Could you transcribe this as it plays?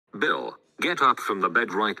Bill, get up from the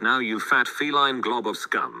bed right now, you fat feline glob of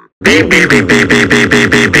scum. Beep beep beep beep beep beep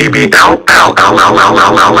beep beep beep beep. Ow ow ow ow ow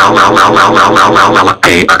ow ow ow ow ow ow ow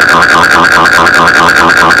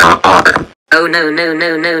ow ow. Oh no no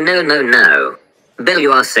no no no no no. Bill,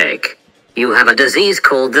 you are sick. You have a disease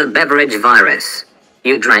called the beverage virus.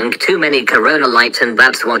 You drank too many Corona Light and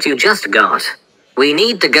that's what you just got. We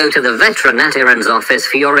need to go to the veterinarian's office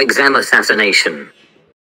for your exam assassination.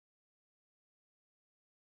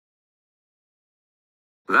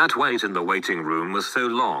 That wait in the waiting room was so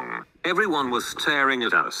long. Everyone was staring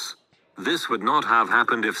at us. This would not have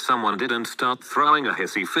happened if someone didn't start throwing a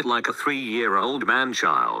hissy fit like a 3-year-old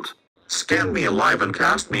man-child. Skin me alive and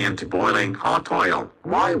cast me into boiling hot oil.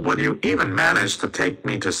 Why would you even manage to take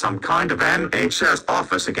me to some kind of NHS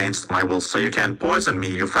office against my will so you can poison me,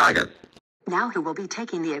 you faggot? Now who will be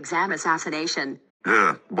taking the exam assassination?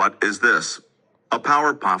 What is this? A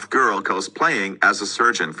Powerpuff Girl cosplaying as a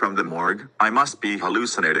surgeon from the morgue? I must be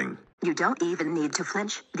hallucinating. You don't even need to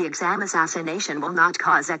flinch. The exam assassination will not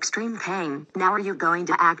cause extreme pain. Now are you going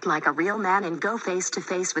to act like a real man and go face to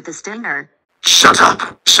face with the stinger? Shut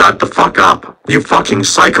up! Shut the fuck up! You fucking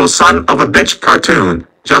psycho son of a bitch cartoon!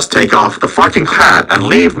 Just take off the fucking hat and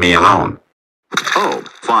leave me alone! Oh,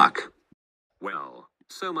 fuck. Well,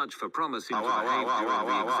 so much for promising to behave during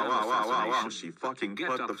the exam assassination. She fucking Get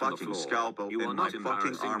put up the from fucking floor. scalpel You are in my not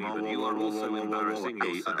fucking embarrassing arm. me, but you are also embarrassing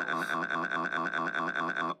yourself.